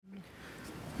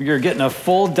You're getting a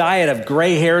full diet of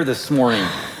gray hair this morning.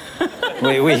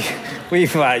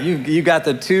 You got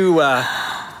the two,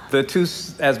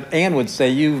 as Ann would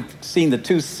say, you've seen the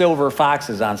two silver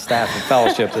foxes on staff at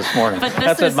fellowship this morning.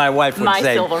 That's what my wife would say.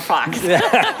 My silver fox.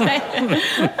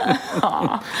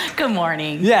 Good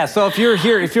morning. Yeah, so if you're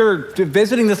here, if you're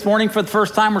visiting this morning for the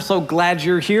first time, we're so glad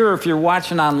you're here. If you're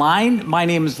watching online, my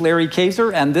name is Larry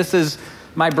Kaiser, and this is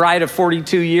my bride of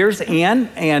 42 years, Ann,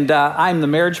 and I'm the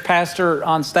marriage pastor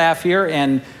on staff here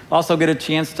and also get a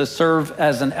chance to serve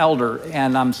as an elder,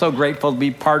 and I'm so grateful to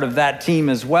be part of that team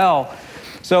as well.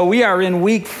 So we are in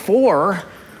week 4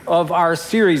 of our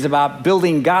series about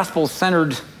building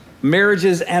gospel-centered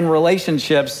marriages and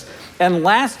relationships, and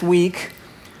last week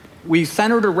we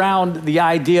centered around the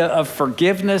idea of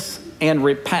forgiveness and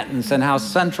repentance and how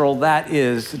central that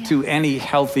is to any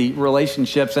healthy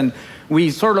relationships. And we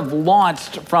sort of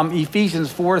launched from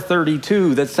Ephesians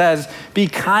 4:32 that says, be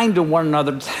kind to one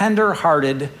another,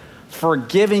 tender-hearted,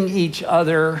 forgiving each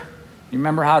other. You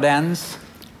remember how it ends?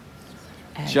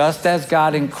 Just as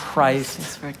God in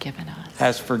Christ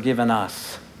has forgiven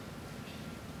us.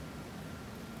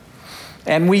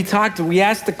 And we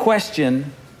asked the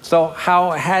question, so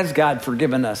how has God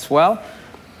forgiven us? Well,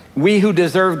 we who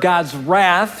deserve God's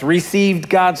wrath received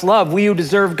God's love. We who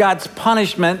deserve God's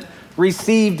punishment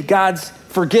received God's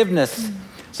forgiveness.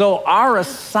 So our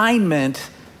assignment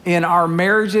in our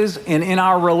marriages and in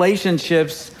our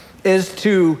relationships is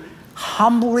to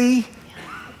humbly,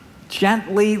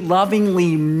 gently,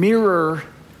 lovingly mirror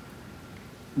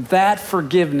that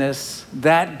forgiveness,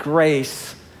 that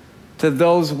grace to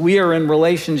those we are in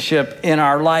relationship in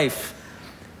our life.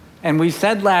 And we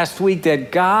said last week that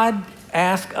God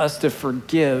asked us to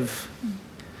forgive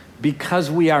because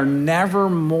we are never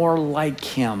more like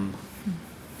Him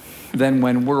than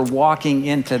when we're walking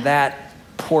into that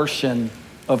portion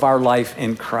of our life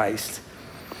in Christ.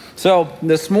 So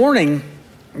this morning,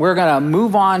 we're going to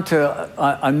move on to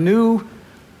a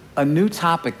new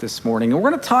topic this morning. And we're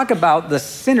going to talk about the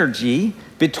synergy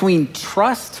between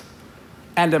trust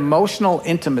and emotional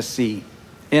intimacy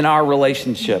in our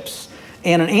relationships.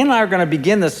 And Ann and I are going to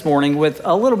begin this morning with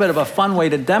a little bit of a fun way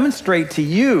to demonstrate to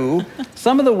you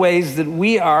some of the ways that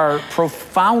we are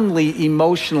profoundly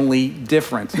emotionally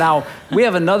different. Now, we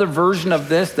have another version of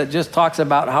this that just talks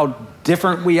about how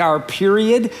different we are,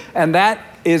 period, and that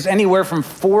is anywhere from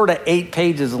 4 to 8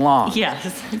 pages long. Yes.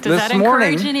 Does that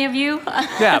encourage any of you?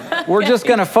 Yeah, we're just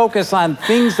going to focus on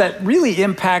things that really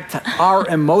impact our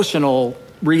emotional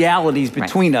realities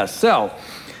between us. So,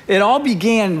 it all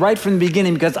began right from the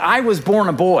beginning because I was born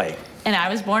a boy. And I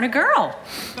was born a girl.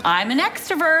 I'm an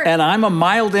extrovert. And I'm a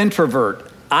mild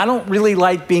introvert. I don't really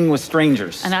like being with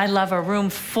strangers. And I love a room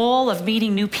full of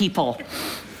meeting new people.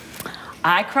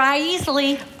 I cry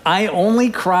easily. I only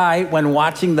cry when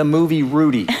watching the movie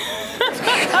Rudy.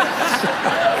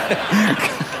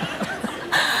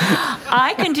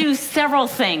 I can do several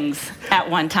things at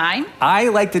one time. I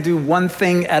like to do one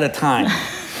thing at a time.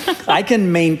 I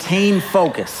can maintain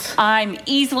focus. I'm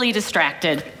easily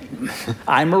distracted.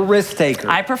 I'm a risk taker.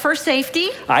 I prefer safety.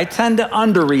 I tend to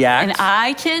underreact. And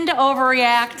I tend to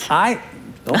overreact.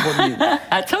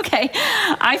 That's okay.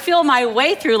 I feel my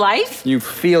way through life. You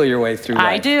feel your way through life.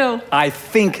 I do. I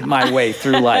think my way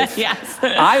through life. Yes.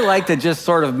 I like to just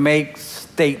sort of make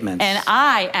statements. And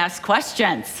I ask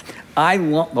questions.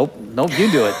 Nope,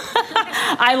 you do it.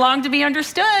 I long to be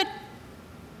understood.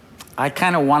 I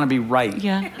kind of want to be right.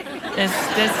 Yeah,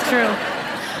 that's true.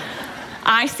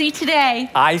 I see today.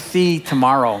 I see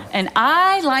tomorrow. And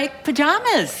I like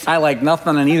pajamas. I like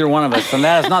nothing in either one of us, and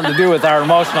that has nothing to do with our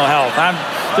emotional health. I'm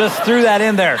just threw that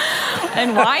in there.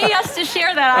 And why he has to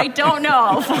share that, I don't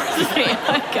know.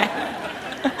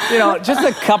 Okay. Just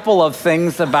a couple of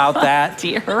things about that.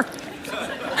 Dear.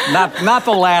 Not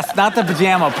the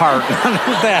pajama part.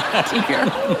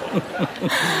 Dear.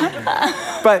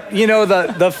 But,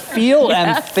 the feel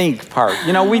and think part.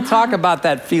 We talk about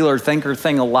that feeler thinker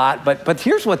thing a lot, but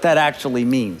here's what that actually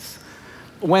means.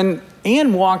 When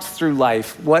Ann walks through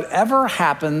life, whatever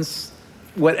happens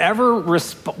to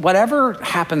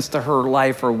her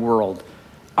life or world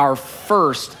are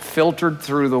first filtered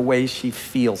through the way she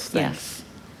feels things. Yes.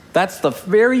 That's the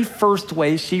very first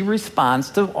way she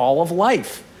responds to all of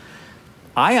life.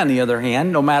 I, on the other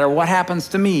hand, no matter what happens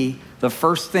to me, the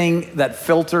first thing that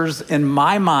filters in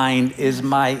my mind is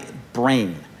my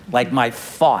brain, like my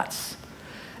thoughts.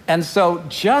 And so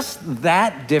just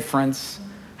that difference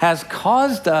has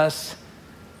caused us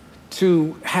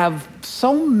to have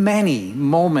so many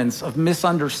moments of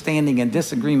misunderstanding and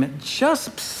disagreement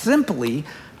just simply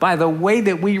by the way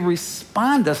that we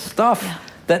respond to stuff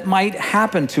that might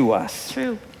happen to us.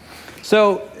 True.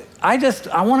 So I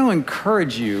want to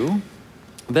encourage you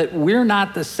that we're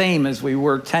not the same as we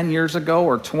were 10 years ago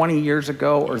or 20 years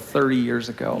ago or 30 years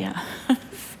ago. Yeah.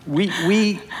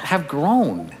 We have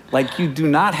grown. Like, you do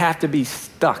not have to be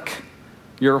stuck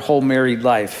your whole married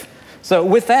life. So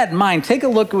with that in mind, take a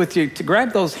look with you to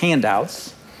grab those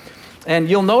handouts. And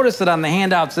you'll notice that on the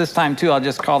handouts this time too, I'll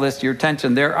just call this to your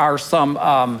attention, there are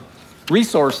some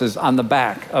resources on the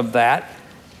back of that.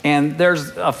 And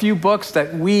there's a few books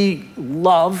that we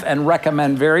love and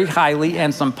recommend very highly,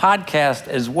 and some podcasts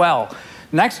as well.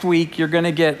 Next week, you're going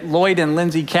to get Lloyd and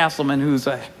Lindsay Castleman, who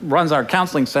runs our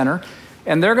counseling center,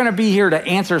 and they're going to be here to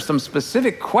answer some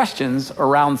specific questions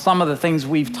around some of the things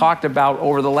we've talked about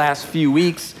over the last few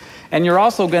weeks. And you're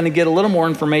also going to get a little more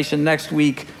information next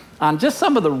week on just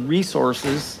some of the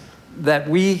resources that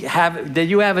you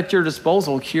have at your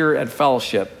disposal here at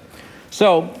Fellowship.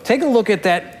 So take a look at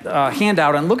that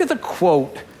handout and look at the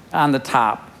quote on the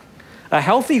top. A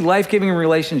healthy, life-giving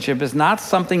relationship is not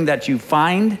something that you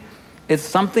find, it's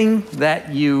something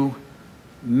that you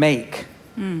make.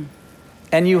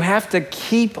 And you have to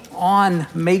keep on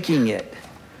making it.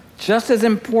 Just as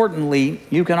importantly,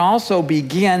 you can also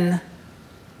begin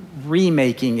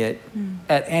remaking it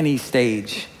at any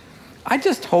stage. I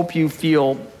hope you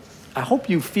feel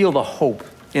the hope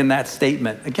in that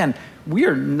statement. Again, we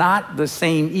are not the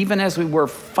same even as we were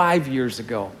 5 years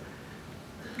ago.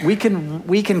 We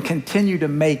can continue to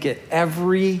make it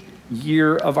every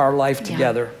year of our life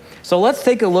together. So let's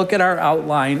take a look at our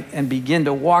outline and begin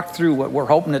to walk through what we're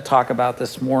hoping to talk about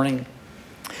this morning.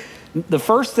 The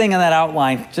first thing in that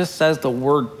outline just says the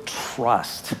word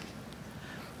trust.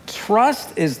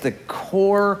 Trust is the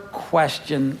core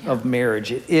question of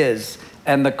marriage. It is.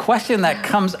 And the question that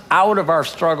comes out of our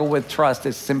struggle with trust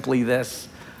is simply this: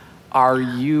 are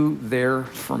you there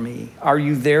for me? Are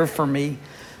you there for me?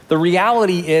 The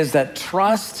reality is that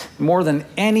trust, more than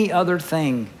any other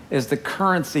thing, is the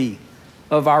currency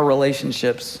of our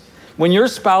relationships. When your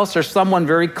spouse or someone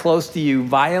very close to you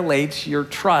violates your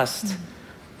trust,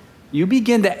 you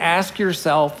begin to ask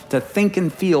yourself to think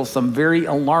and feel some very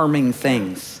alarming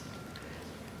things.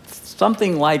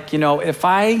 Something like, if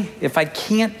I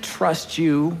can't trust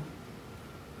you,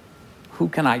 who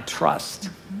can I trust?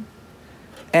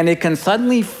 And it can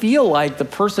suddenly feel like the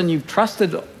person you've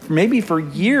trusted maybe for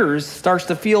years starts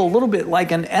to feel a little bit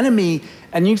like an enemy,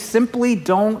 and you simply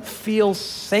don't feel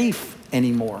safe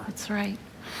anymore. That's right.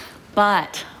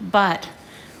 But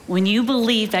when you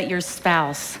believe that your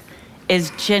spouse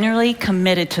is generally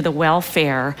committed to the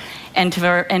welfare and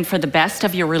for the best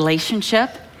of your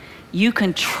relationship, you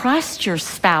can trust your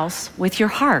spouse with your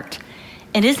heart.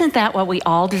 And isn't that what we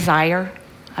all desire?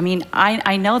 I mean,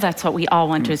 I know that's what we all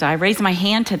want to desire. I raise my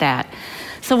hand to that.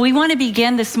 So we want to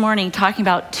begin this morning talking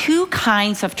about two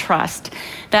kinds of trust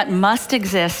that must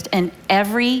exist in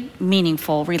every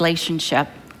meaningful relationship.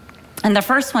 And the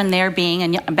first one there being,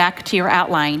 and back to your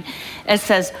outline, it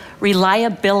says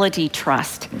reliability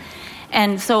trust.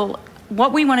 And so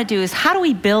what we want to do is, how do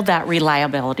we build that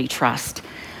reliability trust?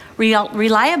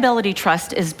 Reliability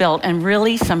trust is built in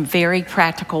really some very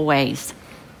practical ways.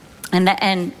 And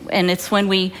it's when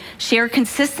we share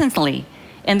consistently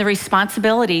in the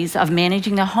responsibilities of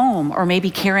managing the home, or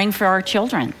maybe caring for our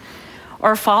children,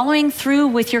 or following through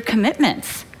with your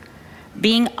commitments,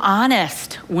 being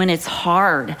honest when it's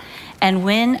hard and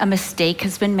when a mistake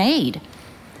has been made,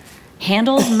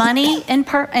 handles money in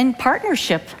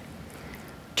partnership,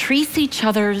 treats each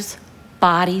other's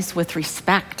bodies with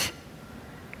respect,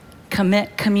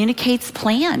 communicates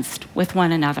plans with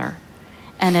one another,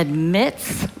 and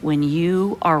admits when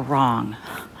you are wrong.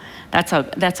 That's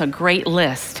a great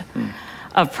list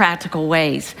of practical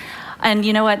ways. And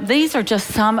you know what? These are just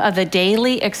some of the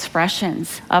daily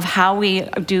expressions of how we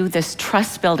do this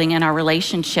trust building in our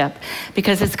relationship,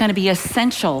 because it's going to be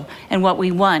essential in what we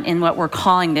want, in what we're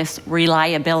calling this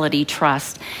reliability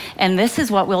trust. And this is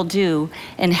what we'll do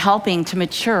in helping to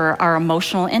mature our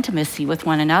emotional intimacy with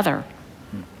one another.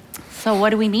 So what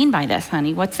do we mean by this,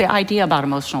 honey? What's the idea about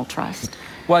emotional trust?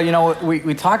 Well,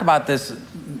 we talk about this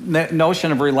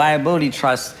notion of reliability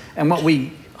trust, and what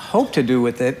we hope to do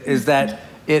with it is that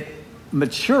it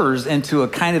matures into a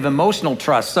kind of emotional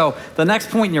trust. So the next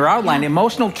point in your outline,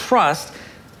 emotional trust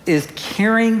is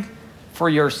caring for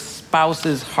your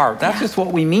spouse's heart. That's just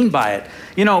what we mean by it.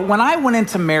 When I went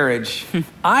into marriage,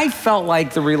 I felt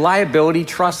like the reliability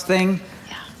trust thing,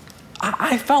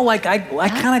 I felt like I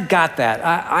kind of got that.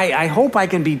 I hope I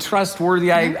can be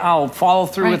trustworthy. I'll follow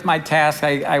through with my task.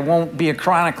 I won't be a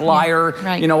chronic liar.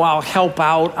 I'll help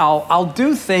out. I'll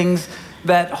do things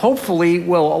that hopefully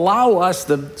will allow us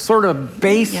the sort of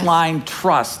baseline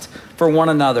trust for one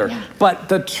another. But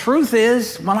the truth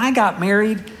is, when I got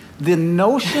married, the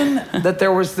notion that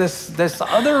there was this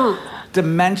other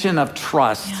dimension of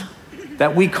trust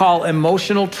that we call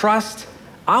emotional trust,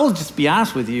 I'll just be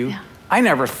honest with you, I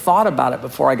never thought about it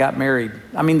before I got married.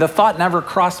 I mean, the thought never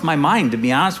crossed my mind, to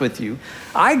be honest with you.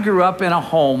 I grew up in a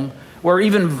home where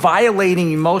even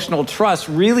violating emotional trust,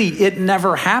 really, it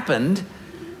never happened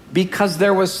because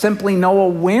there was simply no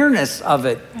awareness of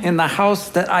it in the house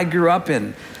that I grew up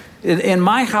in. In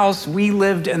my house, we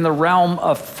lived in the realm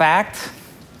of fact,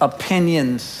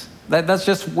 opinions. It's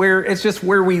just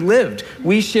where we lived.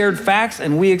 We shared facts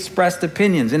and we expressed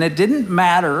opinions. And it didn't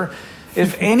matter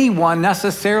if anyone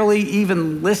necessarily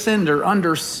even listened or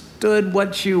understood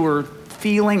what you were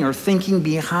feeling or thinking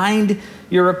behind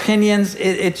your opinions.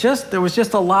 There was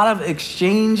just a lot of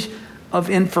exchange of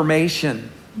information.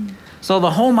 So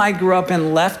the home I grew up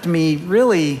in left me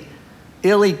really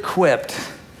ill-equipped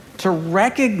to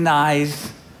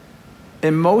recognize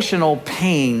emotional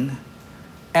pain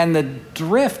and the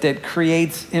drift it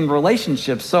creates in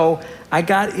relationships. So I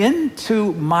got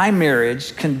into my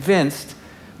marriage convinced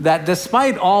that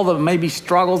despite all the maybe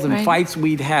struggles and fights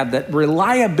we'd had, that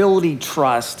reliability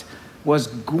trust was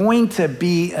going to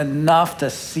be enough to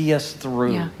see us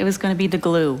through. Yeah, it was going to be the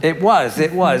glue. It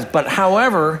was. But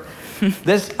however,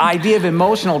 this idea of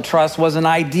emotional trust was an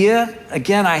idea,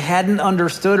 again, I hadn't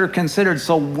understood or considered.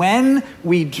 So when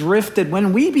we drifted,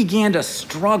 when we began to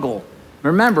struggle,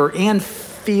 remember, Anne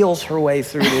feels her way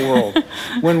through the world.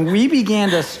 When we began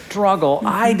to struggle,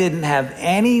 I didn't have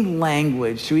any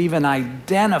language to even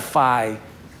identify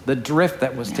the drift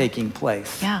that was taking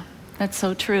place. Yeah, that's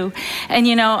so true. And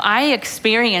I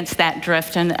experienced that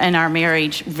drift in our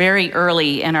marriage very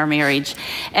early in our marriage.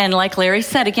 And like Larry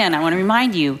said, again, I want to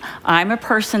remind you, I'm a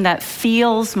person that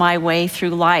feels my way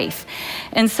through life.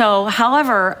 And so,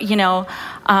 however,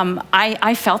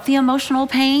 I felt the emotional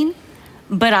pain,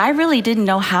 but I really didn't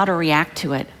know how to react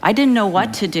to it. I didn't know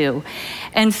what to do.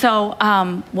 And so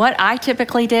what I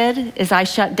typically did is I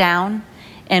shut down,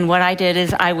 and what I did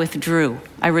is I withdrew.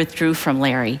 I withdrew from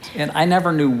Larry. And I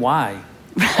never knew why.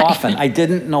 Often, I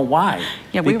didn't know why.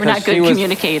 Yeah, we were not good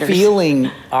communicators. She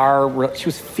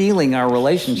was feeling our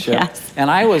relationship, yes.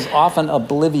 And I was often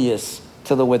oblivious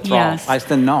to the withdrawal. Yes. I just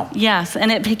didn't know. Yes,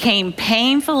 and it became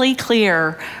painfully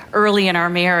clear early in our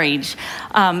marriage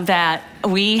that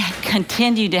we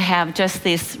continued to have just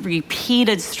these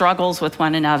repeated struggles with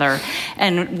one another,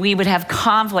 and we would have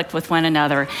conflict with one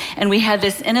another, and we had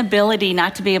this inability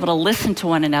not to be able to listen to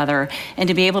one another and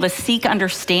to be able to seek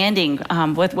understanding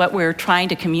with what we're trying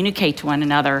to communicate to one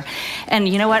another. And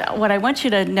you know what I want you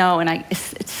to know, and I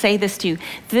say this to you,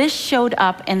 this showed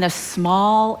up in the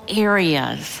small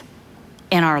areas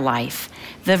in our life,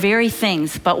 the very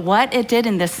things. But what it did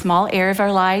in this small area of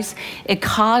our lives, it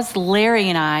caused Larry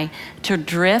and I to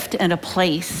drift in a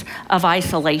place of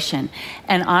isolation.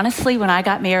 And honestly, when I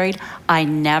got married, I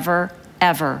never,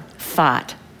 ever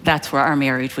thought that's where our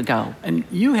marriage would go. And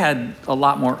you had a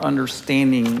lot more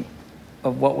understanding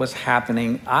of what was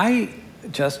happening. I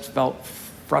just felt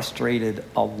frustrated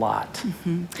a lot.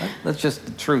 Mm-hmm. That's just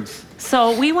the truth.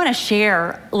 So we want to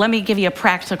share, let me give you a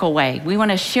practical way. We want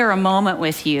to share a moment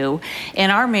with you in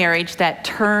our marriage that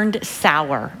turned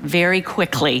sour very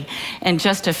quickly in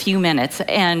just a few minutes.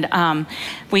 And and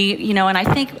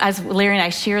I think as Larry and I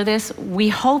share this, we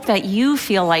hope that you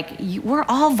feel like we're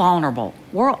all vulnerable.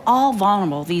 We're all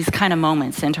vulnerable these kind of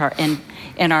moments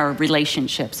in our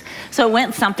relationships. So it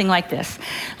went something like this.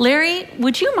 Larry,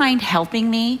 would you mind helping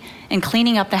me in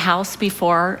cleaning up the house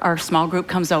before our small group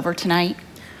comes over tonight?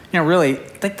 Really,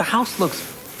 like the house looks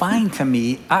fine to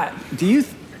me. Do you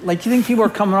think people are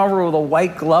coming over with a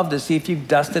white glove to see if you've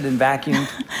dusted and vacuumed?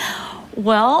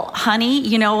 Well, honey,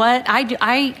 you know what?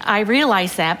 I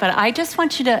realize that, but I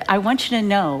want you to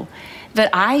know that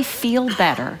I feel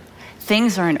better.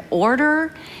 Things are in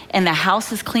order and the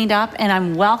house is cleaned up and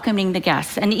I'm welcoming the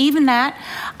guests. And even that,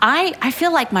 I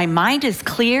feel like my mind is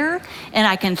clear and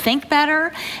I can think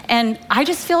better and I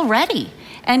just feel ready.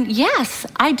 And yes,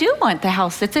 I do want the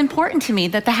house. It's important to me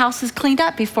that the house is cleaned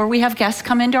up before we have guests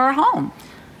come into our home.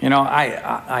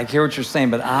 I hear what you're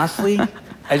saying, but honestly,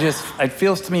 it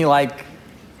feels to me like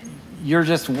you're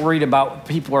just worried about what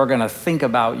people are going to think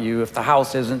about you if the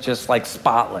house isn't just like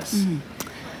spotless.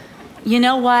 Mm-hmm. You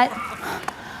know what?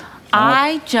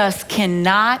 I just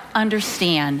cannot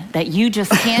understand that you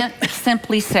just can't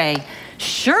simply say,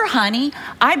 sure, honey,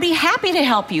 I'd be happy to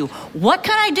help you. What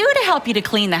can I do to help you to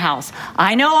clean the house?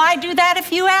 I know I'd do that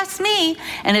if you asked me.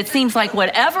 And it seems like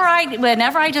whenever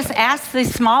I just ask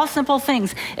these small, simple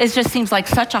things, it just seems like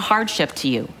such a hardship to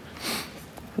you.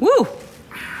 Woo.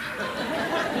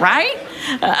 Right?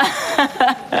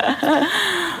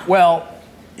 Well,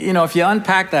 if you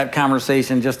unpack that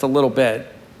conversation just a little bit,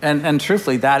 and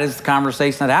truthfully, that is the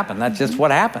conversation that happened. That's just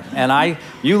what happened. And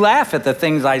you laugh at the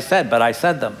things I said, but I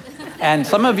said them. And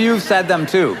some of you said them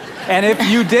too. And if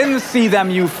you didn't see them,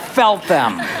 you felt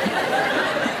them.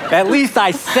 At least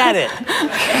I said it.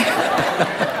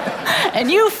 And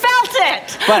you felt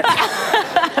it.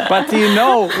 But do you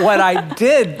know what I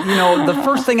did? The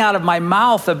first thing out of my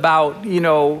mouth about, what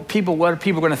are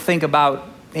people going to think about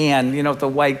Ann, the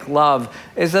white glove,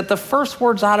 is that the first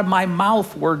words out of my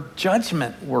mouth were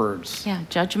judgment words. Yeah,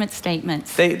 judgment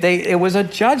statements. It was a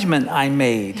judgment I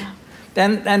made. Yeah.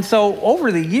 And so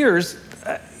over the years,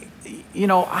 I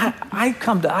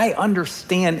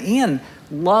understand Ann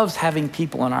loves having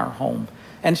people in our home.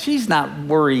 And she's not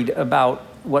worried about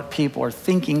what people are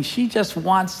thinking. She just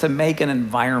wants to make an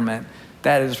environment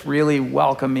that is really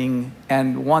welcoming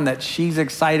and one that she's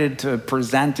excited to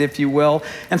present, if you will.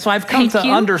 And so I've come to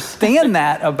understand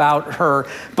that about her.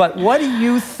 But what do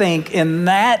you think in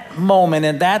that moment,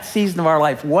 in that season of our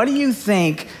life, what do you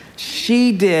think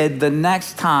she did the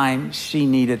next time she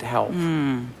needed help?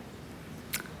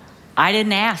 I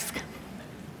didn't ask,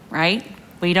 right?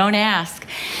 We don't ask.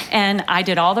 And I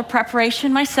did all the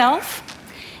preparation myself.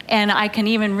 And I can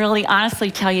even really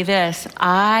honestly tell you this,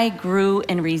 I grew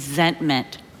in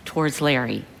resentment towards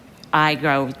Larry. I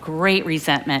grew with great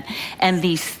resentment. And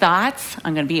these thoughts,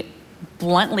 I'm going to be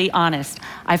bluntly honest,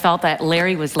 I felt that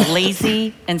Larry was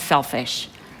lazy and selfish.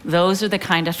 Those are the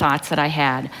kind of thoughts that I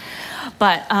had.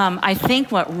 But I think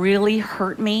what really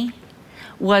hurt me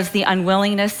was the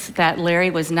unwillingness that Larry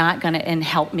was not going to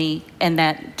help me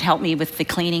with the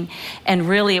cleaning. And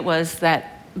really it was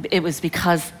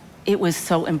because it was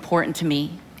so important to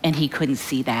me, and he couldn't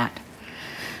see that.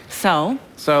 So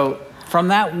from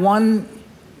that one,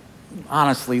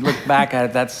 honestly, look back at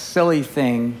it, that silly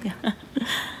thing,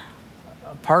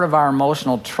 part of our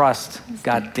emotional trust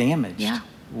got damaged. Yeah.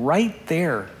 Right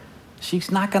there.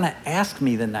 She's not going to ask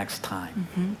me the next time.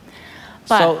 Mm-hmm.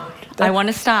 But I want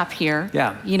to stop here.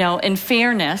 Yeah. In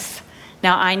fairness,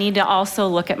 now I need to also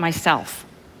look at myself.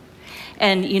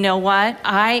 And you know what?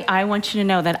 I want you to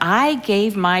know that I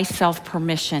gave myself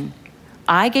permission.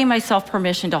 I gave myself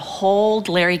permission to hold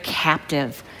Larry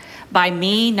captive by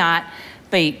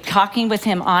talking with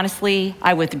him honestly.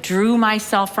 I withdrew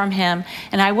myself from him,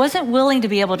 and I wasn't willing to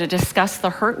be able to discuss the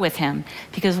hurt with him.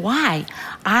 Because why?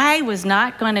 I was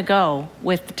not going to go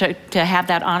to have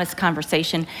that honest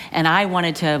conversation, and I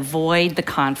wanted to avoid the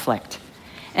conflict.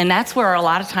 And that's where a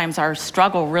lot of times our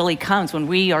struggle really comes, when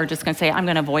we are just going to say, I'm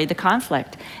going to avoid the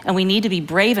conflict. And we need to be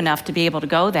brave enough to be able to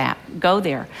go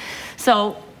there.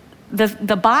 So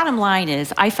the bottom line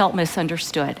is, I felt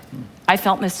misunderstood. I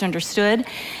felt misunderstood,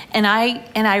 and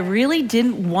I really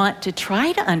didn't want to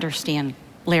try to understand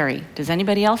Larry. Does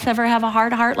anybody else ever have a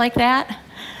hard heart like that?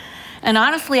 And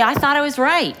honestly, I thought I was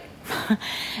right.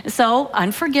 So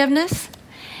unforgiveness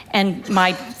and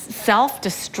my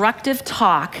self-destructive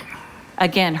talk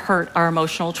again hurt our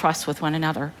emotional trust with one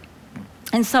another.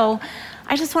 And so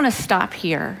I just want to stop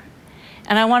here,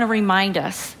 and I want to remind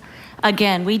us,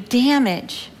 again, we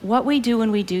damage what we do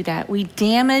when we do that. We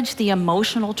damage the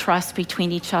emotional trust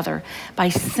between each other by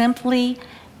simply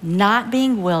not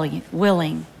being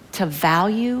willing to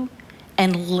value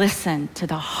and listen to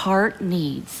the heart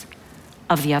needs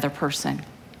of the other person.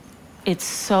 It's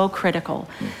so critical.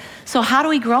 So how do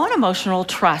we grow an emotional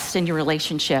trust in your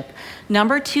relationship?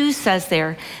 Number 2 says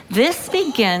there, this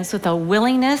begins with a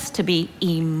willingness to be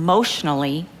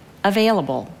emotionally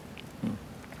available.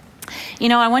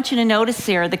 I want you to notice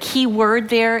there, the key word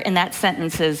there in that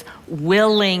sentence is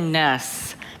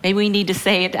willingness. Maybe we need to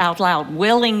say it out loud.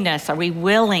 Willingness. Are we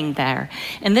willing there?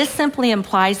 And this simply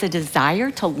implies a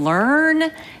desire to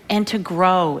learn and to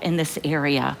grow in this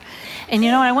area. And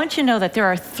I want you to know that there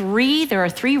are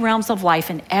three realms of life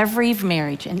in every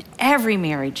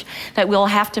marriage that we'll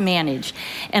have to manage.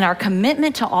 And our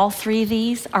commitment to all 3 of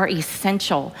these are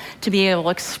essential to be able to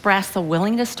express the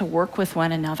willingness to work with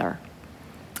one another.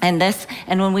 And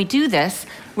when we do this,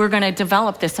 we're going to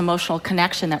develop this emotional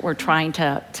connection that we're trying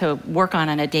to work on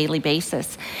a daily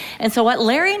basis. And so what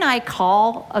Larry and I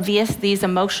call these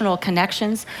emotional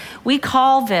connections, we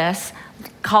call this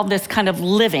kind of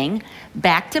living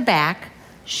back to back,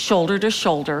 shoulder to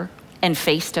shoulder, and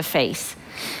face to face.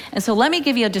 And so let me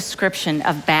give you a description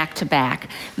of back to back.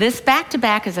 This back to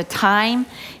back is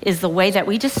the way that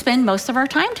we just spend most of our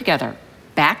time together,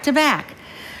 back to back.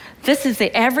 This is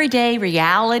the everyday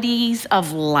realities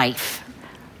of life.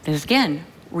 There's, again,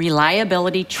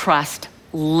 reliability, trust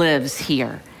lives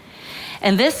here.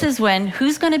 And this is when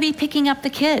who's going to be picking up the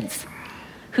kids?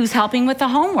 Who's helping with the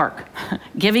homework?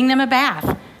 Giving them a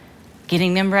bath?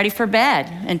 getting them ready for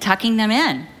bed and tucking them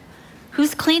in?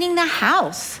 Who's cleaning the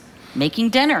house, making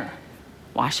dinner,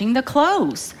 washing the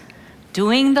clothes,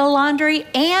 doing the laundry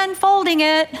and folding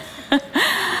it?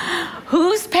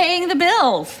 Who's paying the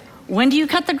bills? When do you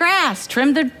cut the grass,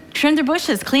 trim the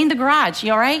bushes, clean the garage?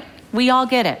 You all right? We all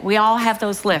get it. We all have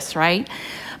those lists, right?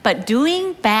 But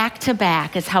doing back to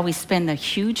back is how we spend the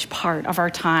huge part of our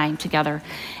time together.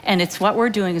 And it's what we're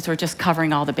doing is we're just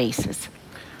covering all the bases.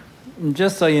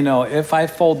 Just so you know, if I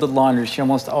fold the laundry, she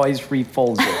almost always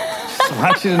refolds it. Just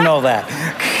want you to know that.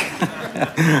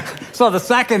 So the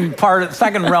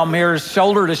second realm here is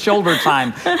shoulder to shoulder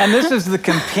time. And this is the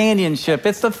companionship.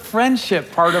 It's the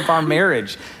friendship part of our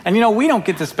marriage. And we don't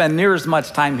get to spend near as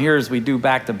much time here as we do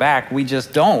back to back. We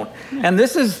just don't. And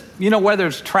this is, whether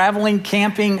it's traveling,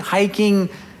 camping, hiking,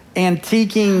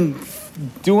 antiquing,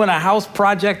 doing a house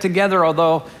project together,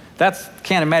 although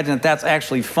can't imagine that's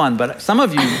actually fun, but some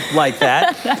of you like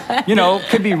that.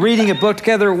 Could be reading a book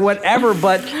together, whatever,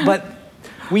 but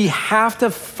we have to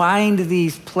find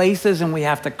these places and we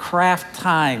have to craft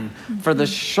time for the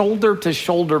shoulder to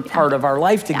shoulder part of our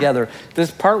life together.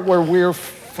 This part where we're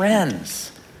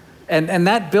friends. And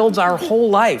that builds our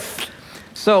whole life.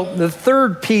 So the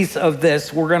third piece of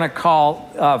this we're going to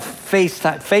call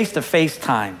face-to-face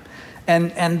time.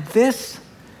 And this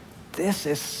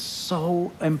is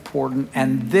so important.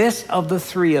 And this of the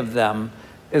three of them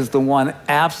is the one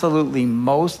absolutely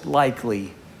most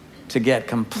likely to get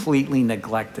completely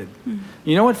neglected.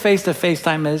 You know what face-to-face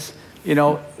time is? You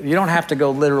don't have to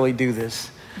go literally do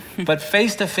this. But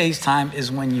face-to-face time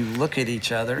is when you look at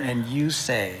each other and you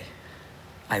say,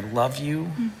 I love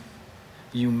you.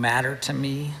 You matter to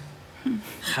me.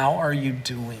 How are you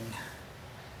doing?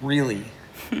 Really?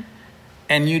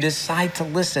 And you decide to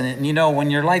listen. And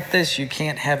when you're like this, you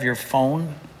can't have your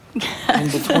phone in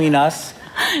between us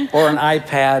or an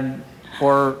iPad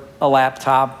or a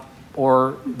laptop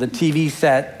or the TV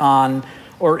set on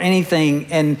or anything.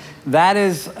 And that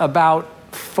is about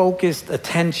focused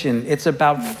attention. It's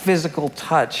about physical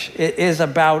touch. It is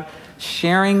about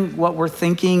sharing what we're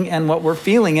thinking and what we're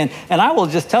feeling. And I will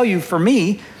just tell you, for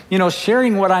me,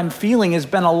 sharing what I'm feeling has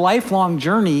been a lifelong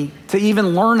journey to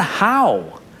even learn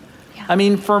how. Yeah. I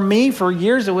mean, for me, for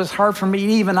years, it was hard for me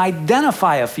to even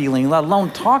identify a feeling, let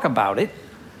alone talk about it.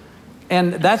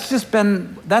 And that's a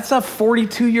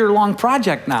 42-year-long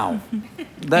project now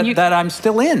that I'm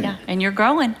still in. Yeah, and you're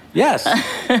growing. Yes.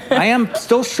 I am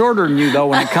still shorter than you, though,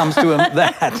 when it comes to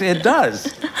that. It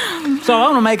does. So I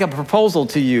want to make a proposal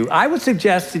to you. I would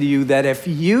suggest to you that if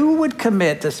you would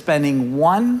commit to spending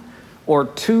 1 or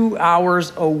 2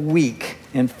 hours a week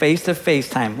in face-to-face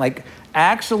time, like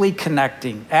actually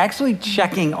connecting, actually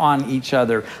checking on each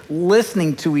other,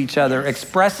 listening to each other,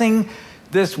 expressing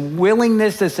this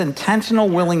willingness, this intentional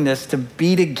willingness to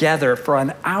be together for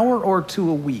an hour or two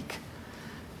a week.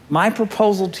 My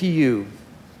proposal to you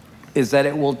is that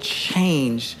it will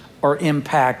change or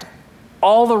impact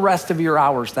all the rest of your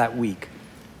hours that week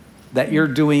that you're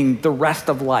doing the rest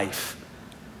of life.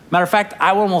 Matter of fact,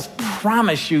 I will almost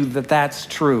promise you that that's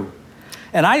true.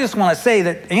 And I just want to say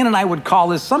that Ann and I would call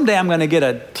this, someday I'm going to get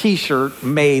a t-shirt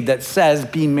made that says,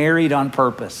 "Be married on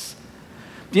purpose."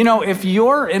 If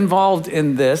you're involved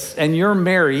in this and you're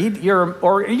married,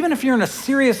 or even if you're in a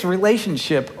serious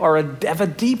relationship or have a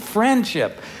deep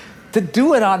friendship, to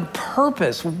do it on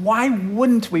purpose. Why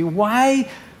wouldn't we? Why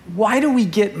do we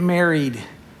get married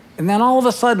and then all of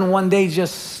a sudden one day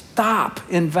just stop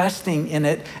investing in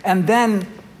it and then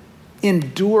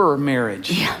endure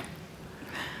marriage? Yeah.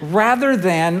 Rather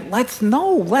than let's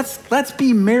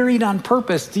be married on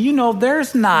purpose. Do you know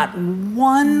there's not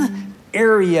one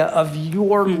area of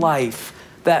your life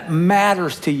that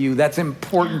matters to you, that's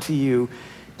important to you,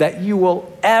 that you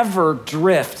will ever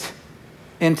drift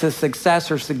into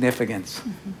success or significance.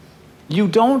 You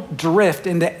don't drift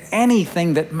into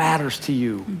anything that matters to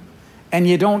you. And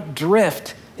you don't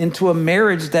drift into a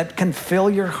marriage that can fill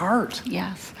your heart.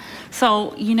 Yes.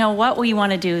 So, what we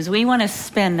want to do is we want to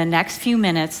spend the next few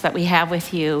minutes that we have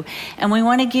with you, and we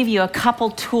want to give you a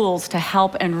couple tools to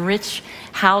help enrich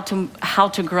how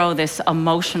to grow this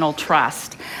emotional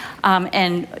trust.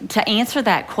 And to answer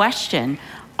that question,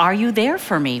 are you there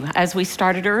for me, as we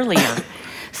started earlier?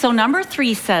 So number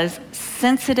 3 says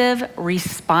sensitive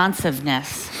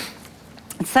responsiveness.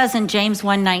 It says in James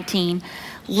 1:19,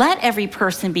 let every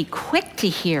person be quick to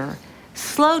hear,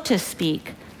 slow to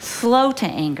speak, slow to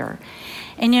anger.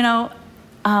 And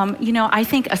I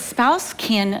think a spouse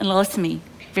can, and listen to me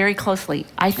very closely,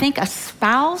 I think a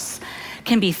spouse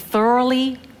can be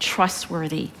thoroughly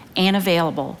trustworthy and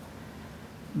available,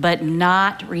 but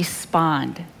not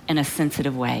respond in a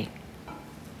sensitive way.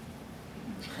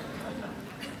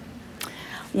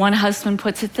 One husband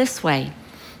puts it this way: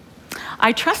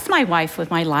 I trust my wife with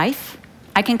my life.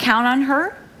 I can count on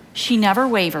her. She never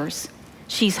wavers.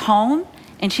 She's home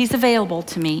and she's available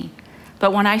to me.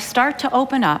 But when I start to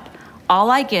open up, all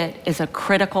I get is a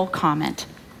critical comment.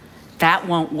 That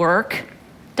won't work.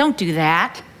 Don't do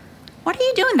that. What are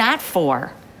you doing that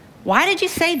for? Why did you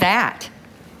say that?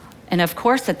 And of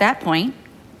course, at that point,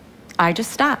 I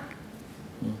just stop.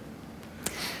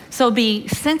 So be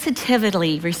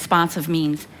sensitively responsive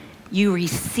means you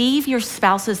receive your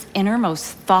spouse's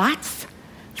innermost thoughts,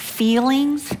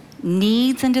 feelings,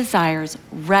 needs, and desires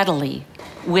readily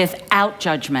without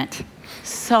judgment.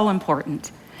 So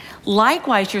important.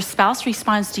 Likewise, your spouse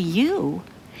responds to you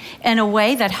in a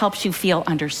way that helps you feel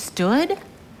understood,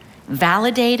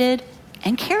 validated,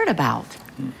 and cared about.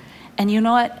 And you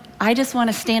know what? I just want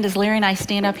to stand as Larry and I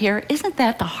stand up here. Isn't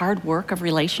that the hard work of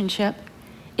relationship?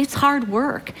 It's hard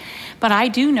work. But I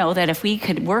do know that if we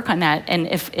could work on that, and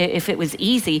if it was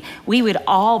easy, we could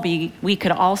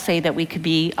all say that we could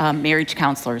be marriage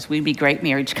counselors. We'd be great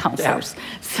marriage counselors.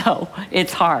 Yeah. So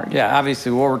it's hard. Yeah,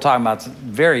 obviously what we're talking about is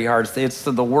very hard. It's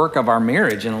the work of our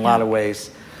marriage in a lot of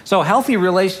ways. So healthy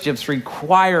relationships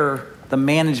require the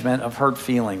management of hurt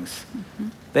feelings.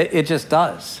 Mm-hmm. It just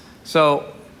does.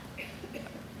 So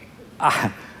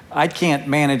I can't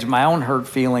manage my own hurt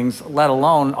feelings, let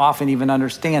alone often even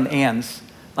understand Ann's.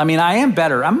 I mean, I am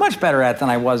better. I'm much better at it than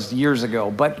I was years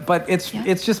ago, but it's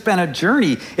just been a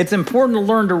journey. It's important to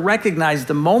learn to recognize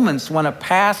the moments when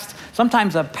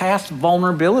sometimes a past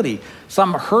vulnerability,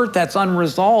 some hurt that's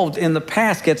unresolved in the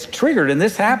past gets triggered. And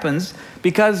this happens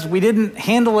because we didn't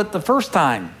handle it the first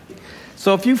time.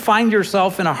 So if you find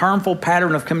yourself in a harmful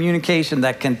pattern of communication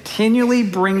that continually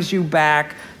brings you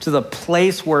back to the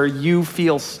place where you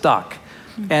feel stuck,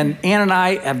 and Ann and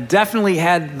I have definitely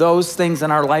had those things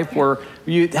in our life where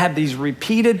you have these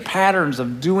repeated patterns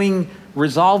of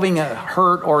resolving a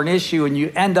hurt or an issue, and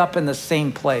you end up in the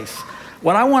same place.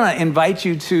 What I want to invite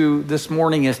you to this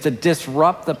morning is to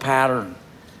disrupt the pattern.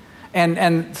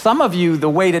 And some of you, the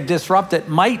way to disrupt it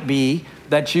might be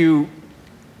that you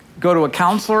go to a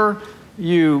counselor,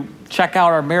 you check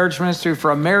out our marriage ministry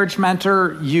for a marriage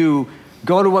mentor, you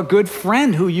go to a good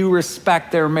friend who you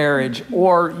respect their marriage,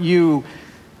 or you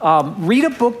read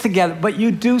a book together, but you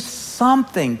do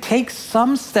something, take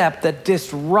some step that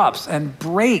disrupts and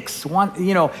breaks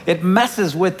it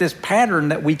messes with this pattern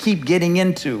that we keep getting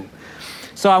into.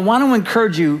 So I want to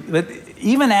encourage you that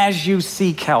even as you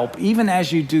seek help, even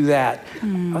as you do that,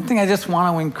 one thing I just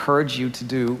want to encourage you to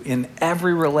do in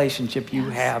every relationship you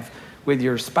have with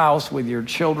your spouse, with your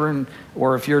children,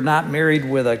 or if you're not married,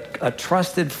 with a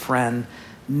trusted friend,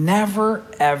 never,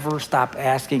 ever stop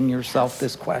asking yourself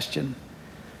this question.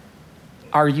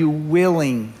 Are you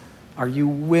willing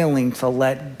to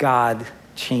let God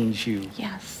change you?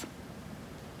 Yes.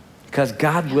 Because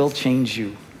God will change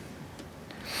you.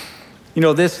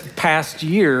 This past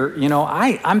year,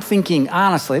 I'm thinking,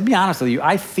 honestly, to be honest with you,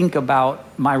 I think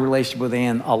about my relationship with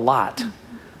Ann a lot.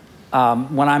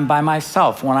 When I'm by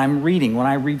myself, when I'm reading, when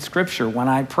I read scripture, when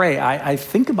I pray, I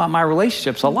think about my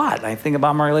relationships a lot. I think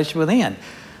about my relationship with Ann.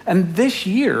 And this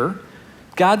year,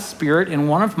 God's Spirit, in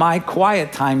one of my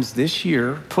quiet times this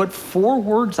year, put 4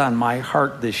 words on my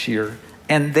heart this year.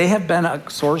 And they have been a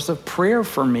source of prayer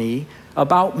for me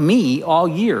about me all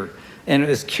year. And it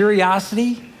was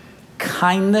curiosity,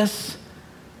 kindness,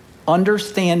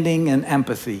 understanding, and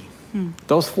empathy.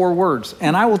 Those 4 words.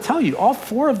 And I will tell you, all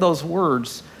 4 of those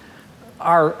words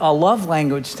are a love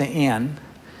language to Ann,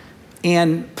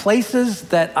 and places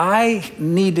that I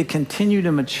need to continue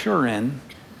to mature in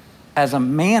as a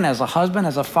man, as a husband,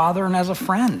 as a father, and as a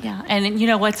friend. Yeah, and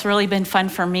what's really been fun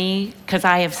for me, because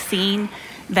I have seen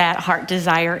that heart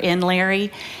desire in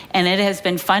Larry, and it has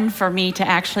been fun for me to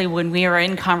actually, when we are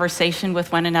in conversation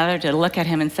with one another, to look at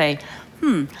him and say,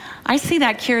 I see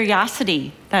that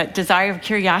curiosity, that desire of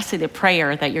curiosity, the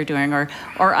prayer that you're doing, or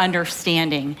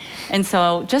understanding. And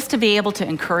so just to be able to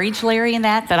encourage Larry in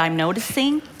that I'm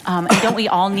noticing, and don't we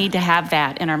all need to have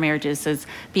that in our marriages, is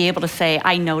be able to say,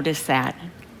 I notice that.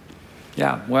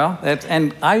 Yeah, well,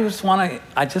 and I just want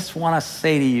to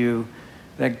say to you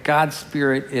that God's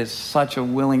Spirit is such a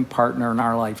willing partner in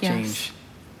our life change.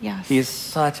 Yes. He is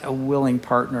such a willing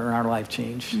partner in our life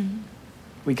change.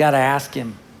 We got to ask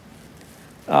him.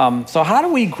 So how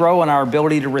do we grow in our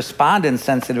ability to respond in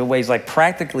sensitive ways, like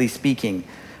practically speaking?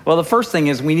 Well, the first thing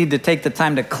is we need to take the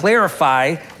time to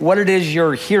clarify what it is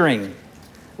you're hearing,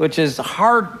 which is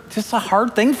hard, just a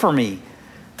hard thing for me,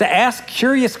 to ask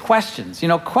curious questions.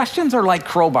 Questions are like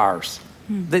crowbars.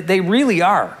 They really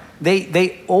are.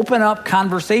 They open up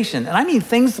conversation. And I mean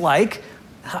things like,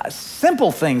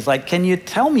 simple things like, can you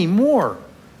tell me more?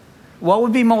 what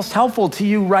would be most helpful to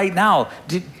you right now?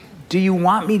 Do you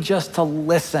want me just to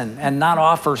listen and not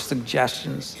offer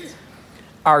suggestions?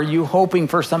 Are you hoping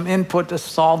for some input to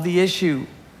solve the issue?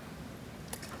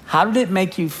 How did it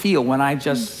make you feel when I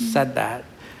just said that?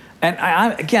 And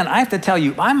I have to tell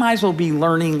you, I might as well be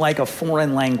learning like a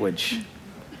foreign language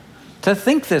to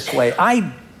think this way.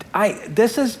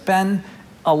 This has been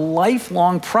a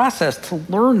lifelong process to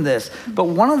learn this. But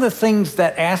one of the things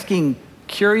that asking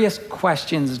curious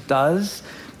questions does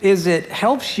is it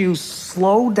helps you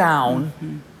slow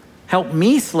down, help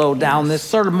me slow down this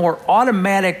sort of more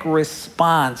automatic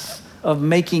response of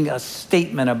making a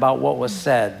statement about what was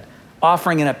said,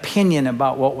 offering an opinion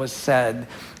about what was said,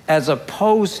 as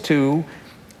opposed to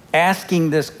asking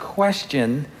this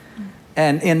question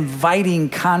and inviting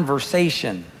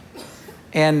conversation.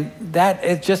 And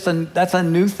that's a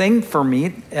new thing for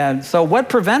me. And so what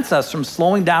prevents us from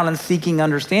slowing down and seeking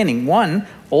understanding? One,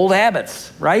 old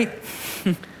habits, right?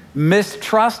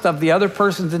 Mistrust of the other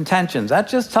person's intentions. That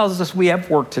just tells us we have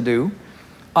work to do.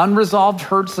 Unresolved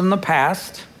hurts in the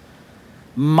past.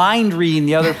 Mind reading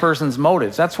the other person's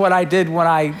motives. That's what I did when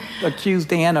I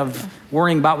accused Ann of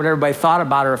worrying about what everybody thought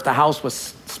about her if the house was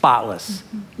spotless.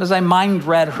 Because I mind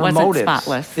read her motives. Wasn't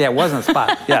spotless. Yeah, it wasn't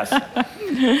spotless, yes.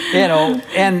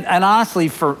 And honestly,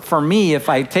 for me, if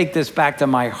I take this back to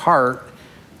my heart,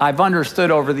 I've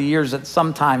understood over the years that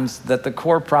sometimes that the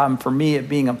core problem for me at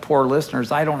being a poor listener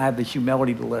is I don't have the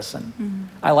humility to listen.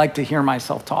 I like to hear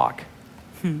myself talk.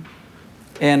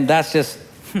 And that's just...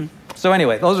 So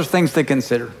anyway, those are things to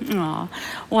consider.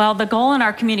 Well, the goal in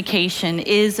our communication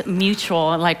is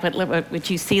mutual, like what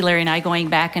you see Larry and I going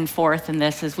back and forth in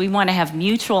this, is we want to have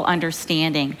mutual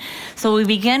understanding. So we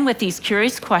begin with these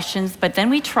curious questions, but then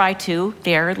we try to,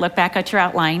 look back at your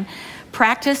outline,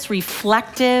 practice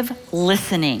reflective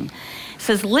listening. It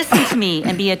says, listen to me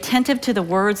and be attentive to the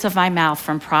words of my mouth,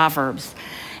 from Proverbs.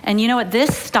 And you know what?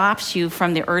 This stops you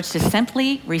from the urge to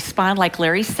simply respond, like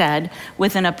Larry said,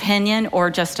 with an opinion or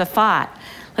just a thought.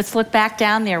 Let's look back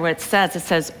down there what it says. It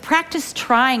says, practice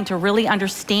trying to really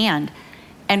understand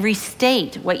and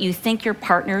restate what you think your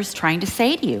partner is trying to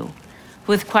say to you,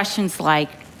 with questions like,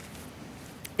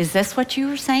 is this what you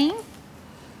were saying?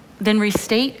 Then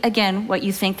restate again what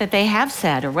you think that they have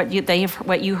said or what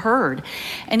you heard.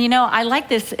 And you know, I like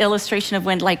this illustration of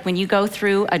when you go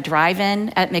through a drive-in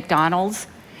at McDonald's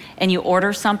and you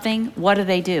order something, what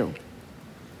do?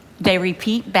 They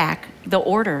repeat back the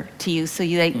order to you, so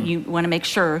you want to make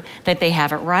sure that they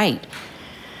have it right.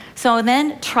 So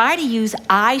then try to use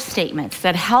I statements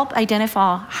that help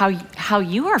identify how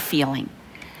you are feeling.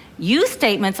 You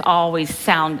statements always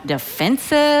sound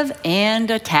defensive and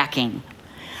attacking,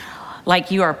 like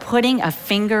you are putting a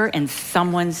finger in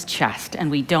someone's chest,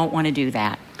 and we don't want to do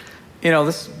that. You know,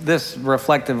 this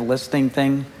reflective listening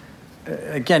thing,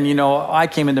 again, you know, I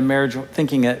came into marriage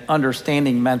thinking that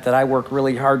understanding meant that I work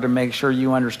really hard to make sure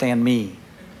you understand me.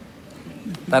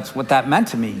 That's what that meant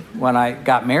to me when I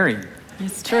got married.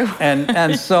 It's true.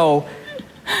 And so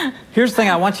here's the thing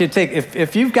I want you to take.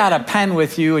 If you've got a pen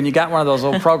with you and you got one of those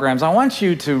little programs, I want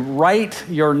you to write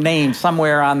your name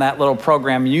somewhere on that little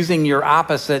program using your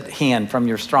opposite hand from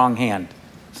your strong hand.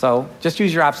 So just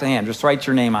use your opposite hand. Just write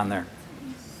your name on there.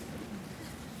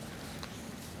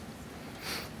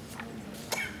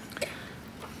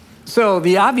 So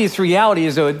the obvious reality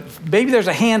is that maybe there's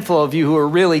a handful of you who are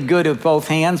really good with both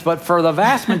hands, but for the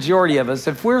vast majority of us,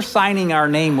 if we're signing our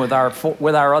name with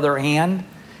our other hand,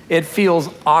 it feels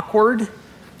awkward.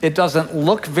 It doesn't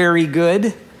look very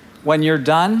good when you're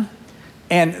done.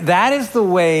 And that is the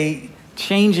way,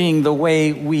 changing the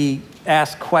way we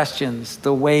ask questions,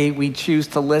 the way we choose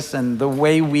to listen, the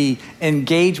way we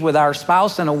engage with our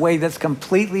spouse in a way that's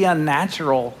completely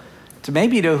unnatural to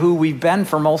who we've been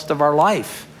for most of our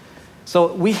life.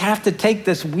 So we have to take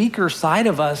this weaker side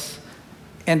of us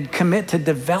and commit to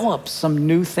develop some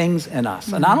new things in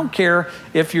us. And I don't care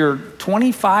if you're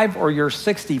 25 or you're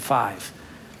 65.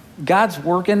 God's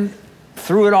working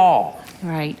through it all.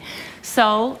 Right.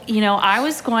 So, you know, I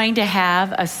was going to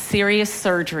have a serious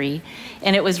surgery,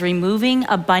 and it was removing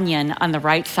a bunion on the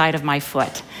right side of my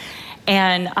foot.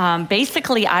 And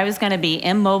basically, I was going to be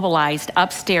immobilized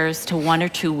upstairs to 1 or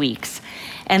 2 weeks.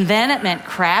 And then it meant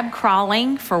crab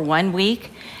crawling for 1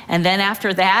 week. And then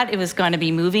after that, it was going to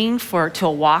be moving to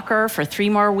a walker for 3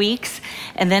 more weeks.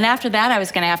 And then after that, I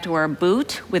was going to have to wear a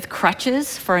boot with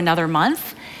crutches for another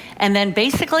month. And then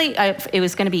basically, it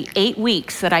was going to be 8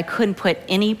 weeks that I couldn't put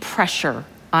any pressure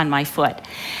on my foot.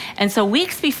 And so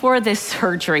weeks before this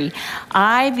surgery,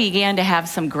 I began to have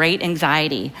some great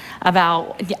anxiety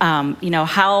about,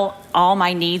 how all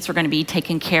my needs were going to be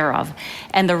taken care of.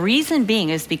 And the reason being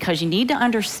is because you need to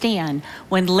understand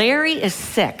when Larry is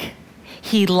sick,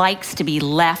 he likes to be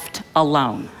left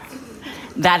alone.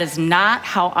 That is not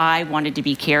how I wanted to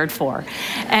be cared for.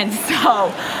 And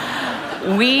so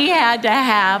we had to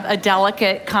have a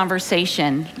delicate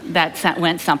conversation that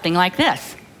went something like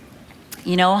this.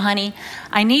 Honey,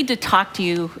 I need to talk to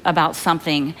you about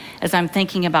something as I'm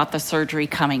thinking about the surgery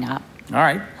coming up. All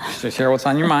right, so share what's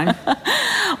on your mind.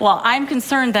 Well, I'm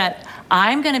concerned that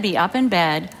I'm going to be up in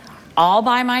bed all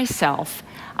by myself.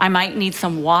 I might need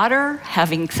some water,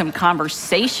 having some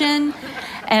conversation.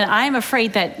 And I'm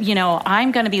afraid that,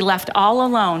 I'm going to be left all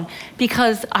alone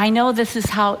because I know this is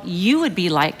how you would be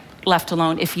left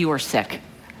alone if you were sick.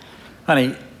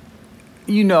 Honey,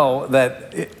 you know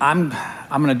that I'm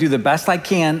going to do the best I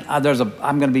can. I'm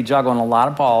going to be juggling a lot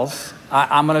of balls.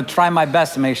 I'm going to try my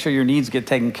best to make sure your needs get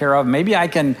taken care of. Maybe I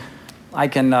can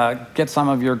get some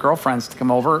of your girlfriends to come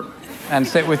over and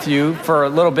sit with you for a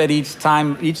little bit each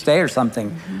day or something.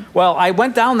 Mm-hmm. Well, I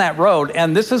went down that road,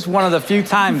 and this is one of the few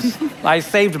times I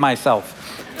saved myself.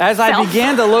 As I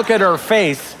began to look at her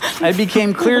face, it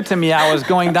became clear to me I was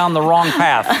going down the wrong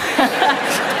path.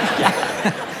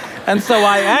 And so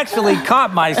I actually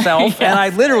caught myself, and I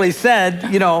literally said,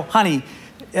 honey,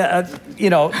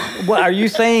 are you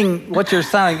saying, what you're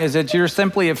saying is that you're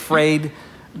simply afraid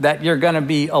that you're going to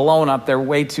be alone up there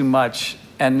way too much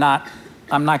and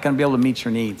I'm not going to be able to meet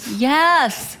your needs.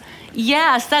 Yes,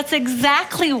 that's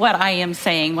exactly what I am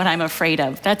saying, what I'm afraid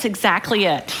of. That's exactly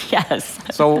it, yes.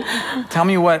 So tell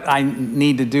me what I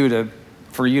need to do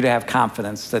for you to have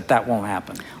confidence that won't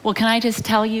happen. Well, can I just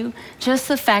tell you, just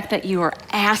the fact that you are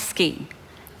asking,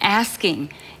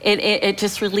 it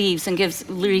just relieves and gives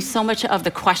so much of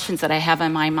the questions that I have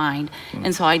in my mind.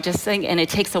 And so I just think, and it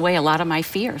takes away a lot of my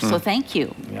fears. So thank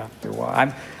you. Yeah,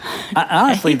 well,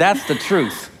 honestly, that's the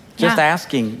truth. Just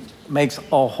asking makes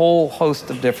a whole host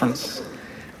of difference.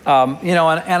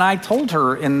 And I told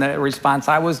her in the response,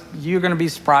 you're going to be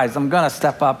surprised. I'm going to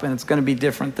step up and it's going to be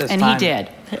different this time.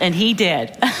 And he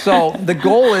did. So the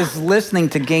goal is listening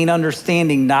to gain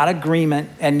understanding, not agreement.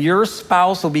 And your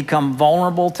spouse will become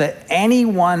vulnerable to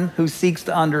anyone who seeks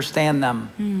to understand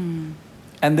them.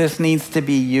 And this needs to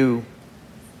be you.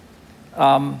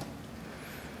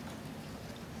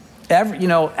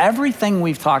 Everything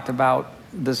we've talked about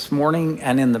this morning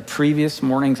and in the previous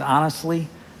mornings, honestly,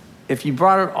 if you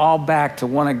brought it all back to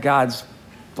one of God's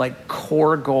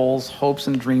core goals, hopes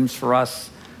and dreams for us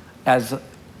as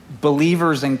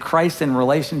believers in Christ in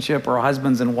relationship or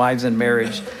husbands and wives in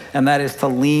marriage, and that is to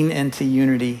lean into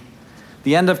unity.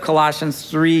 The end of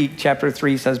Colossians 3, chapter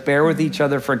 3 says, bear with each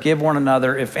other, forgive one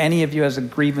another. If any of you has a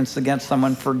grievance against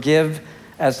someone, forgive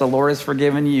as the Lord has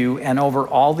forgiven you. And over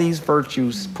all these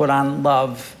virtues, put on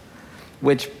love,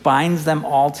 which binds them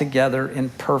all together in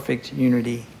perfect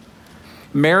unity.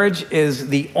 Marriage is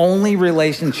the only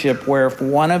relationship where if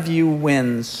one of you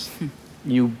wins,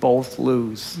 you both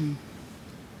lose.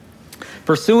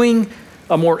 Pursuing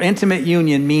a more intimate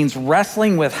union means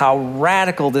wrestling with how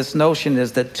radical this notion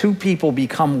is that two people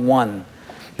become one.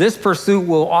 This pursuit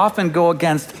will often go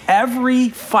against every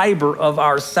fiber of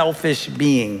our selfish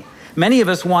being. Many of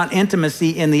us want intimacy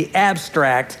in the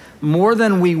abstract more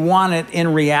than we want it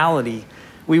in reality.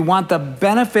 We want the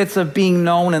benefits of being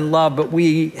known and loved, but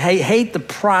we hate the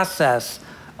process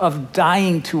of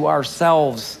dying to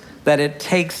ourselves that it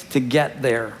takes to get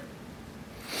there.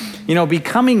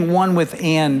 Becoming one with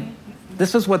Ann,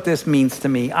 this is what this means to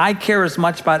me. I care as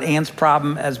much about Ann's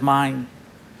problem as mine.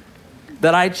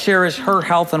 That I cherish her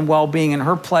health and well-being and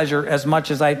her pleasure as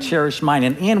much as I cherish mine.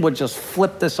 And Ann would just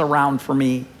flip this around for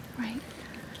me. Right.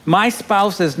 My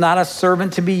spouse is not a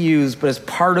servant to be used, but is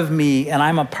part of me, and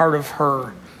I'm a part of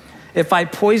her. If I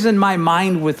poison my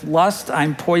mind with lust,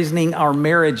 I'm poisoning our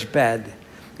marriage bed.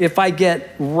 If I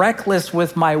get reckless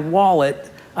with my wallet,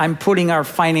 I'm putting our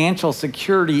financial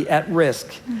security at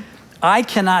risk. I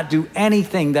cannot do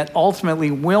anything that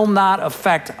ultimately will not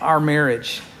affect our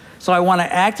marriage. So I want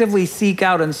to actively seek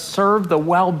out and serve the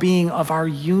well-being of our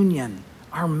union,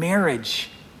 our marriage.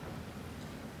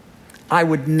 I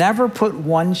would never put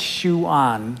one shoe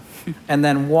on and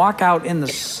then walk out in the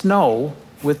snow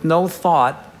with no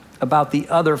thought about the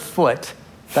other foot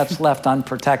that's left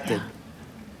unprotected.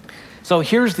 So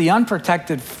here's the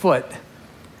unprotected foot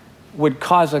would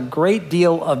cause a great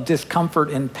deal of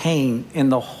discomfort and pain in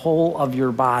the whole of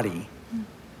your body.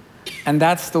 And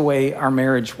that's the way our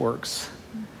marriage works.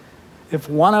 If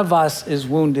one of us is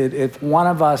wounded, if one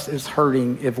of us is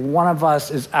hurting, if one of us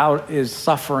is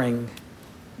suffering,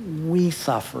 we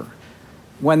suffer.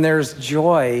 When there's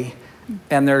joy,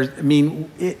 and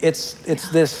it's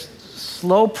this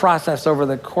slow process over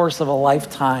the course of a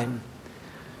lifetime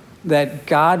that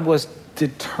God was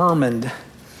determined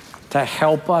to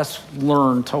help us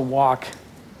learn to walk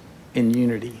in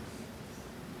unity.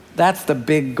 That's the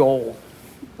big goal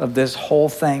of this whole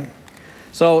thing.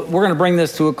 So we're going to bring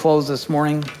this to a close this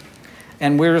morning,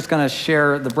 and we're just going to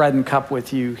share the bread and cup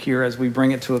with you here as we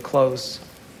bring it to a close.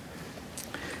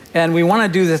 And we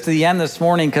want to do this to the end this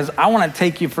morning because I want to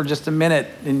take you for just a minute,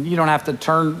 and you don't have to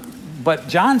turn, but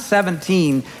John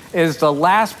 17 is the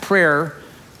last prayer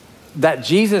that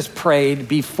Jesus prayed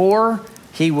before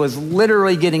he was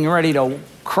literally getting ready to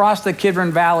cross the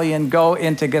Kidron Valley and go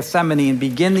into Gethsemane and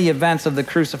begin the events of the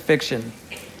crucifixion.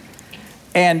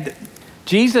 And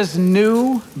Jesus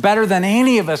knew better than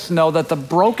any of us know that the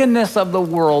brokenness of the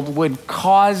world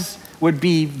would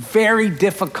be very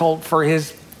difficult for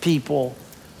his people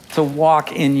to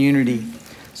walk in unity.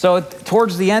 So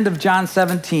towards the end of John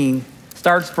 17,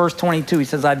 starts verse 22. He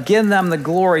says, I've given them the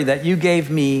glory that you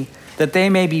gave me, that they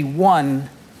may be one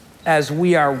as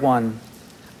we are one.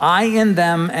 I in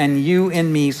them and you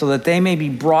in me, so that they may be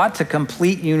brought to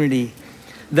complete unity.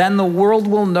 Then the world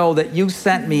will know that you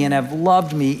sent me and have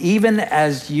loved me, even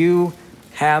as you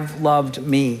have loved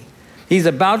me. He's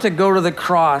about to go to the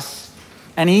cross,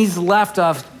 and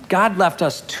God left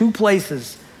us two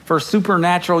places for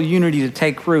supernatural unity to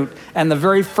take root. And the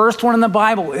very first one in the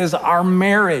Bible is our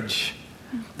marriage.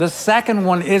 The second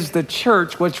one is the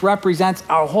church, which represents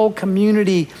our whole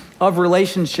community of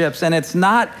relationships. And it's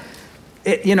not,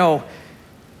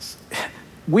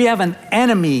 we have an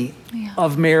enemy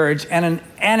of marriage and an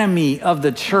enemy of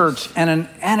the church and an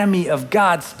enemy of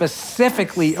God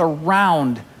specifically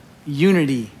around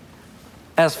unity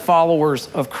as followers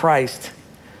of Christ.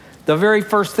 The very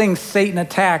first thing Satan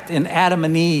attacked in Adam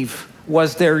and Eve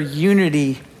was their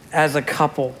unity as a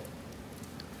couple.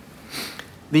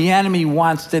 The enemy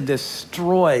wants to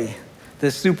destroy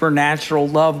the supernatural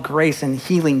love, grace, and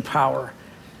healing power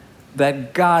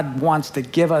that God wants to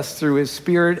give us through his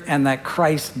Spirit and that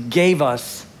Christ gave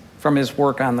us from his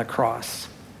work on the cross.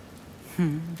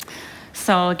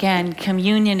 So again,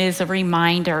 communion is a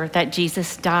reminder that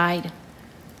Jesus died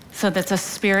so that the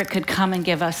Spirit could come and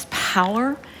give us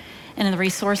power and the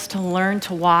resource to learn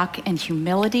to walk in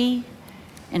humility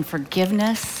and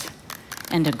forgiveness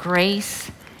and to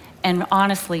grace, and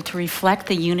honestly to reflect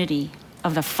the unity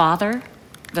of the Father,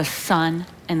 the Son,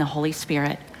 and the Holy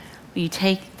Spirit. Will you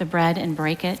take the bread and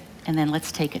break it, and then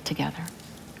let's take it together.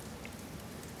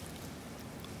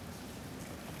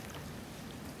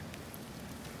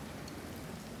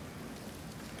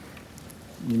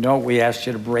 You know, we asked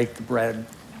you to break the bread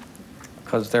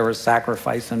because there was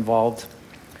sacrifice involved.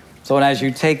 So as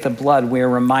you take the blood, we are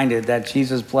reminded that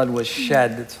Jesus' blood was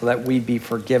shed so that we'd be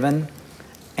forgiven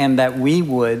and that we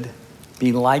would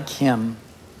be like him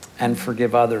and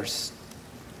forgive others.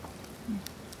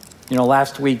 You know,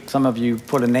 last week, some of you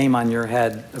put a name on your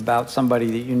head about somebody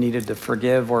that you needed to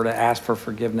forgive or to ask for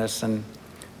forgiveness. And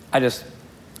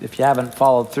if you haven't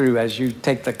followed through, as you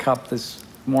take the cup this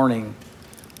morning,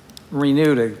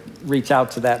 renew to reach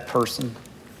out to that person.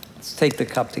 Let's take the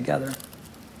cup together.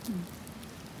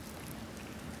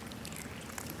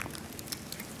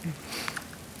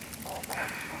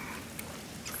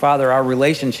 Father, our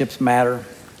relationships matter.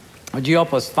 Would you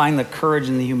help us find the courage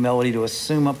and the humility to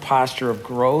assume a posture of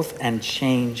growth and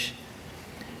change?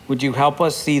 Would you help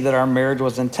us see that our marriage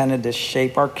was intended to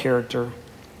shape our character,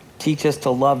 teach us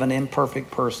to love an imperfect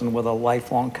person with a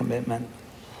lifelong commitment,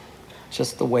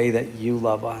 just the way that you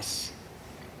love us.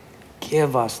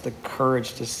 Give us the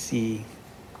courage to see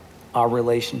our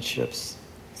relationships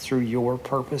through your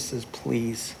purposes,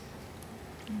 please.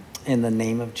 In the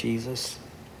name of Jesus.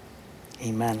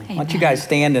 Amen. Why don't you guys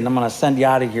stand, and I'm going to send you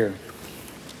out of here.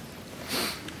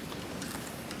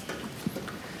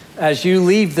 As you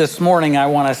leave this morning, I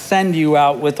want to send you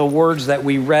out with the words that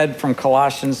we read from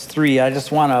Colossians 3. I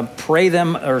just want to pray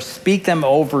them or speak them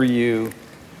over you.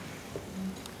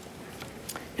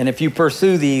 And if you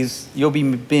pursue these, you'll be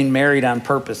being married on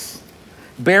purpose.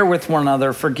 Bear with one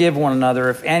another, forgive one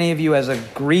another. If any of you has a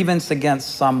grievance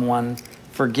against someone,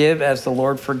 forgive as the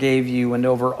Lord forgave you. And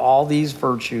over all these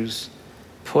virtues,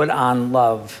 put on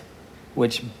love,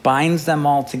 which binds them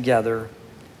all together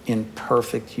in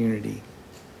perfect unity.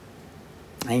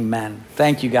 Amen.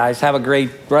 Thank you, guys. Have a great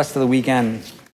rest of the weekend.